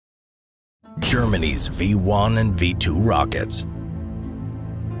Germany's V-1 and V-2 rockets.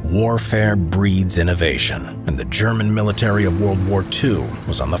 Warfare breeds innovation, and the German military of World War II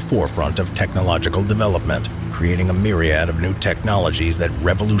was on the forefront of technological development, creating a myriad of new technologies that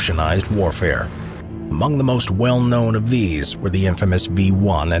revolutionized warfare. Among the most well-known of these were the infamous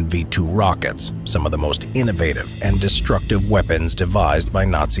V-1 and V-2 rockets, some of the most innovative and destructive weapons devised by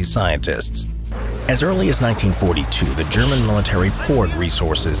Nazi scientists. As early as 1942, the German military poured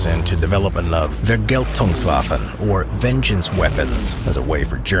resources into development of Vergeltungswaffen, or vengeance weapons, as a way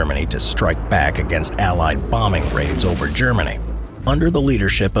for Germany to strike back against Allied bombing raids over Germany. Under the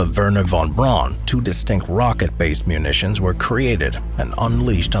leadership of Wernher von Braun, two distinct rocket-based munitions were created and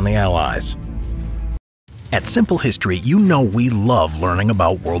unleashed on the Allies. At Simple History, you know we love learning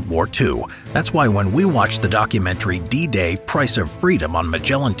about World War II. That's why when we watched the documentary D-Day: Price of Freedom on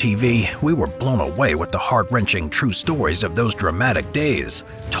Magellan TV, we were blown away with the heart-wrenching true stories of those dramatic days,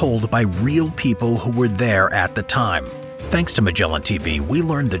 told by real people who were there at the time. Thanks to Magellan TV, we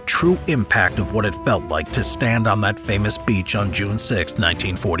learned the true impact of what it felt like to stand on that famous beach on June 6,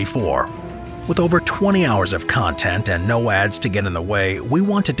 1944. With over 20 hours of content and no ads to get in the way, we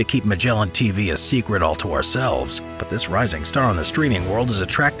wanted to keep Magellan TV a secret all to ourselves. But this rising star in the streaming world is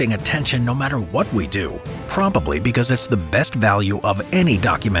attracting attention no matter what we do. Probably because it's the best value of any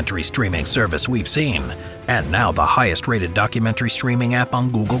documentary streaming service we've seen. And now the highest rated documentary streaming app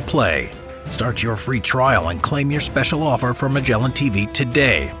on Google Play. Start your free trial and claim your special offer from Magellan TV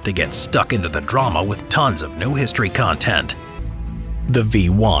today to get stuck into the drama with tons of new history content. The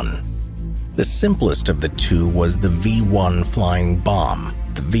V-1. The simplest of the two was the V-1 flying bomb.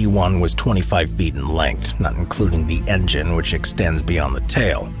 The V-1 was 25 feet in length, not including the engine, which extends beyond the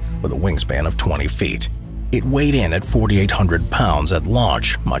tail, with a wingspan of 20 feet. It weighed in at 4,800 pounds at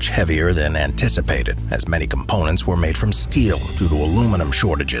launch, much heavier than anticipated, as many components were made from steel due to aluminum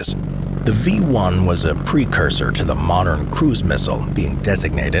shortages. The V-1 was a precursor to the modern cruise missile, being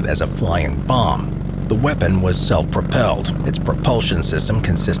designated as a flying bomb. The weapon was self-propelled, its propulsion system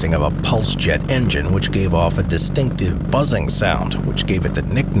consisting of a pulse jet engine which gave off a distinctive buzzing sound, which gave it the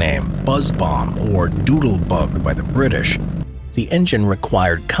nickname Buzz Bomb or Doodle Bug by the British. The engine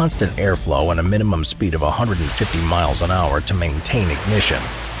required constant airflow and a minimum speed of 150 miles an hour to maintain ignition.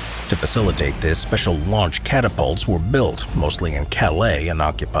 To facilitate this, special launch catapults were built, mostly in Calais in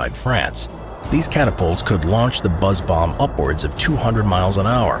occupied France. These catapults could launch the buzz bomb upwards of 200 miles an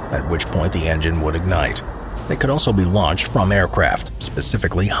hour, at which point the engine would ignite. They could also be launched from aircraft,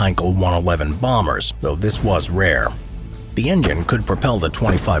 specifically Heinkel 111 bombers, though this was rare. The engine could propel the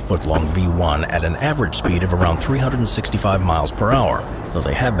 25-foot-long V-1 at an average speed of around 365 miles per hour, though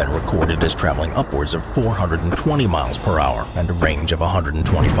they have been recorded as traveling upwards of 420 miles per hour and a range of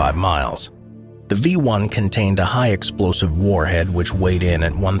 125 miles. The V-1 contained a high-explosive warhead which weighed in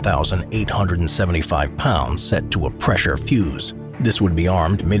at 1,875 pounds set to a pressure fuse. This would be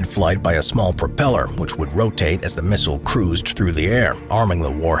armed mid-flight by a small propeller which would rotate as the missile cruised through the air, arming the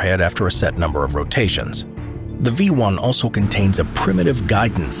warhead after a set number of rotations. The V-1 also contains a primitive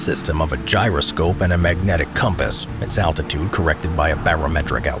guidance system of a gyroscope and a magnetic compass, its altitude corrected by a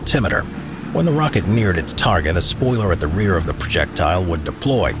barometric altimeter. When the rocket neared its target, a spoiler at the rear of the projectile would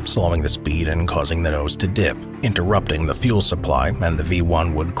deploy, slowing the speed and causing the nose to dip, interrupting the fuel supply, and the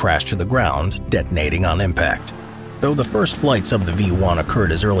V-1 would crash to the ground, detonating on impact. Though the first flights of the V-1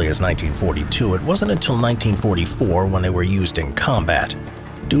 occurred as early as 1942, it wasn't until 1944 when they were used in combat.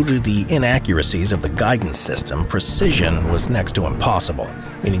 Due to the inaccuracies of the guidance system, precision was next to impossible,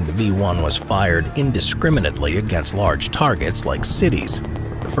 meaning the V-1 was fired indiscriminately against large targets like cities.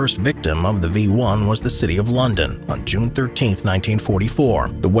 The first victim of the V-1 was the city of London on June 13, 1944.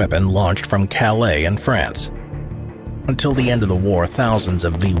 The weapon launched from Calais in France. Until the end of the war, thousands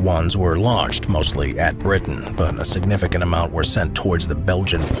of V-1s were launched, mostly at Britain, but a significant amount were sent towards the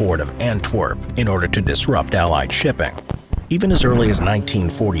Belgian port of Antwerp in order to disrupt Allied shipping. Even as early as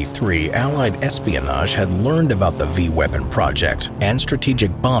 1943, Allied espionage had learned about the V-weapon project, and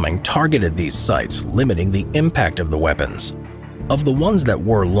strategic bombing targeted these sites, limiting the impact of the weapons. Of the ones that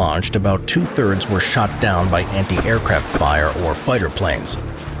were launched, about two-thirds were shot down by anti-aircraft fire or fighter planes.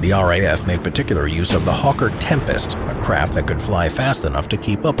 The RAF made particular use of the Hawker Tempest, a craft that could fly fast enough to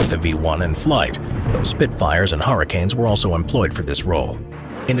keep up with the V-1 in flight, though Spitfires and Hurricanes were also employed for this role.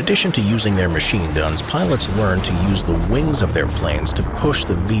 In addition to using their machine guns, pilots learned to use the wings of their planes to push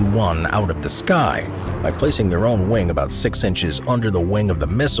the V-1 out of the sky. By placing their own wing about 6 inches under the wing of the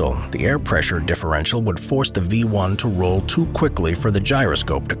missile, the air pressure differential would force the V-1 to roll too quickly for the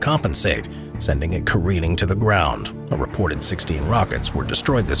gyroscope to compensate, sending it careening to the ground. A reported 16 rockets were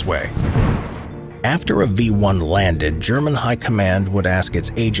destroyed this way. After a V-1 landed, German High Command would ask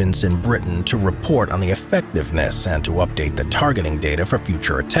its agents in Britain to report on the effectiveness and to update the targeting data for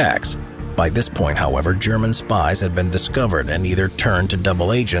future attacks. By this point, however, German spies had been discovered and either turned to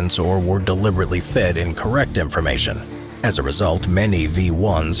double agents or were deliberately fed incorrect information. As a result, many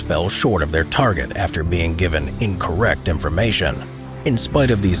V-1s fell short of their target after being given incorrect information. In spite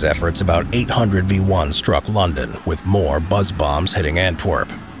of these efforts, about 800 V-1s struck London, with more buzz bombs hitting Antwerp.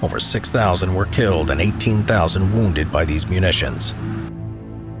 Over 6,000 were killed and 18,000 wounded by these munitions.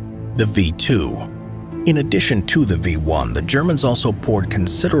 The V-2. In addition to the V-1, the Germans also poured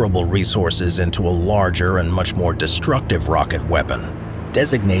considerable resources into a larger and much more destructive rocket weapon.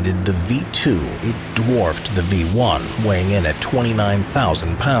 Designated the V-2, it dwarfed the V-1, weighing in at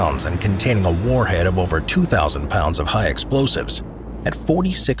 29,000 pounds and containing a warhead of over 2,000 pounds of high explosives. At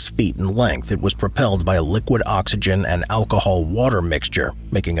 46 feet in length, it was propelled by a liquid oxygen and alcohol-water mixture,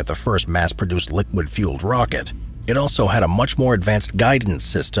 making it the first mass-produced liquid-fueled rocket. It also had a much more advanced guidance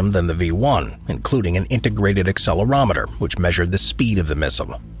system than the V-1, including an integrated accelerometer, which measured the speed of the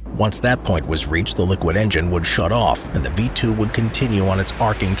missile. Once that point was reached, the liquid engine would shut off, and the V-2 would continue on its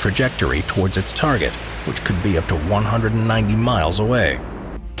arcing trajectory towards its target, which could be up to 190 miles away.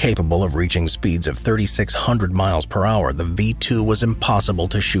 Capable of reaching speeds of 3,600 miles per hour, the V-2 was impossible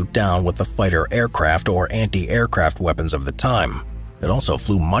to shoot down with the fighter aircraft or anti-aircraft weapons of the time. It also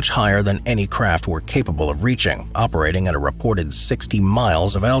flew much higher than any craft were capable of reaching, operating at a reported 60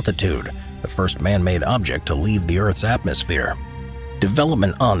 miles of altitude, the first man-made object to leave the Earth's atmosphere.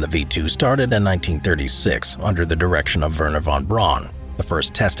 Development on the V-2 started in 1936 under the direction of Wernher von Braun. The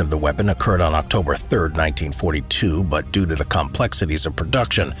first test of the weapon occurred on October 3, 1942, but due to the complexities of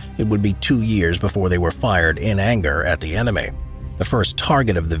production, it would be 2 years before they were fired in anger at the enemy. The first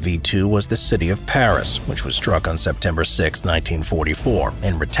target of the V-2 was the city of Paris, which was struck on September 6, 1944,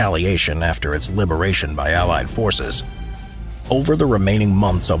 in retaliation after its liberation by Allied forces. Over the remaining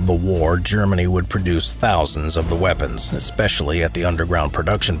months of the war, Germany would produce thousands of the weapons, especially at the underground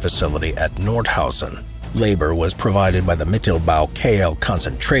production facility at Nordhausen. Labor was provided by the Mittelbau KL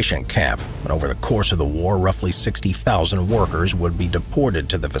concentration camp, and over the course of the war, roughly 60,000 workers would be deported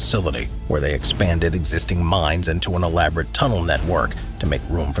to the facility, where they expanded existing mines into an elaborate tunnel network to make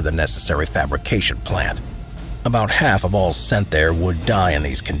room for the necessary fabrication plant. About half of all sent there would die in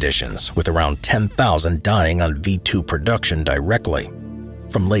these conditions, with around 10,000 dying on V-2 production directly.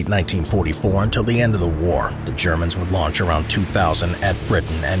 From late 1944 until the end of the war, the Germans would launch around 2,000 at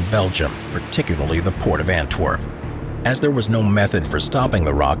Britain and Belgium, particularly the port of Antwerp. As there was no method for stopping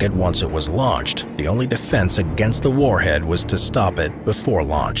the rocket once it was launched, the only defense against the warhead was to stop it before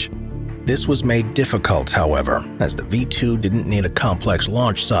launch. This was made difficult, however, as the V-2 didn't need a complex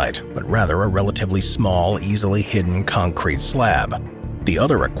launch site, but rather a relatively small, easily hidden concrete slab. The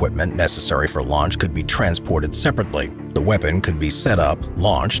other equipment necessary for launch could be transported separately. The weapon could be set up,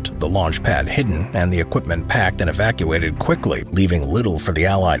 launched, the launch pad hidden, and the equipment packed and evacuated quickly, leaving little for the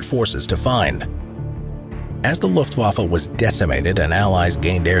Allied forces to find. As the Luftwaffe was decimated and Allies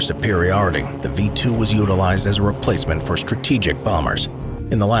gained air superiority, the V-2 was utilized as a replacement for strategic bombers.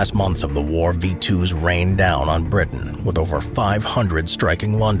 In the last months of the war, V-2s rained down on Britain, with over 500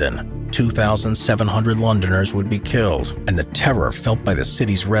 striking London. 2,700 Londoners would be killed, and the terror felt by the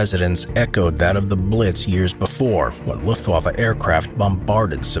city's residents echoed that of the Blitz years before, when Luftwaffe aircraft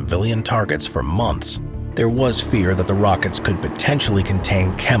bombarded civilian targets for months. There was fear that the rockets could potentially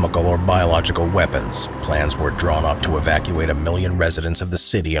contain chemical or biological weapons. Plans were drawn up to evacuate 1 million residents of the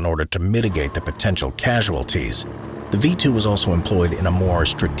city in order to mitigate the potential casualties. The V-2 was also employed in a more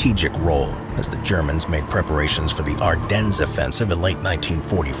strategic role, as the Germans made preparations for the Ardennes offensive in late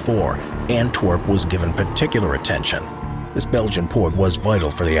 1944. Antwerp was given particular attention. This Belgian port was vital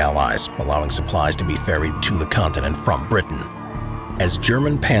for the Allies, allowing supplies to be ferried to the continent from Britain. As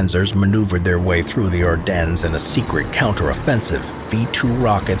German panzers maneuvered their way through the Ardennes in a secret counteroffensive, V-2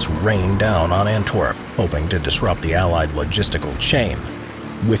 rockets rained down on Antwerp, hoping to disrupt the Allied logistical chain.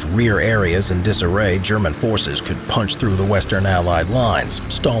 With rear areas in disarray, German forces could punch through the Western Allied lines,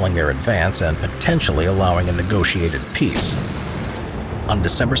 stalling their advance and potentially allowing a negotiated peace. On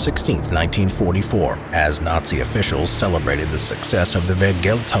December 16, 1944, as Nazi officials celebrated the success of the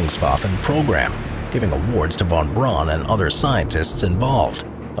Vergeltungswaffen program, giving awards to von Braun and other scientists involved,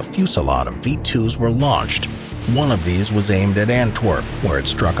 a fusillade of V-2s were launched. One of these was aimed at Antwerp, where it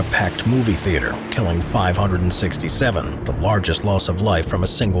struck a packed movie theater, killing 567, the largest loss of life from a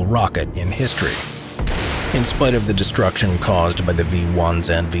single rocket in history. In spite of the destruction caused by the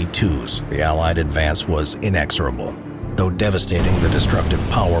V-1s and V-2s, the Allied advance was inexorable. Though devastating, the destructive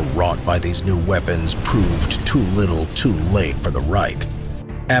power wrought by these new weapons proved too little too late for the Reich.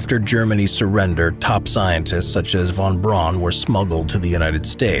 After Germany's surrender, top scientists such as von Braun were smuggled to the United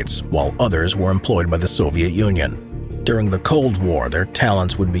States, while others were employed by the Soviet Union. During the Cold War, their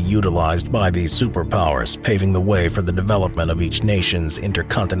talents would be utilized by these superpowers, paving the way for the development of each nation's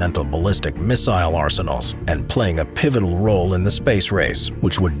intercontinental ballistic missile arsenals and playing a pivotal role in the space race,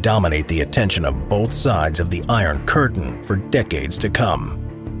 which would dominate the attention of both sides of the Iron Curtain for decades to come.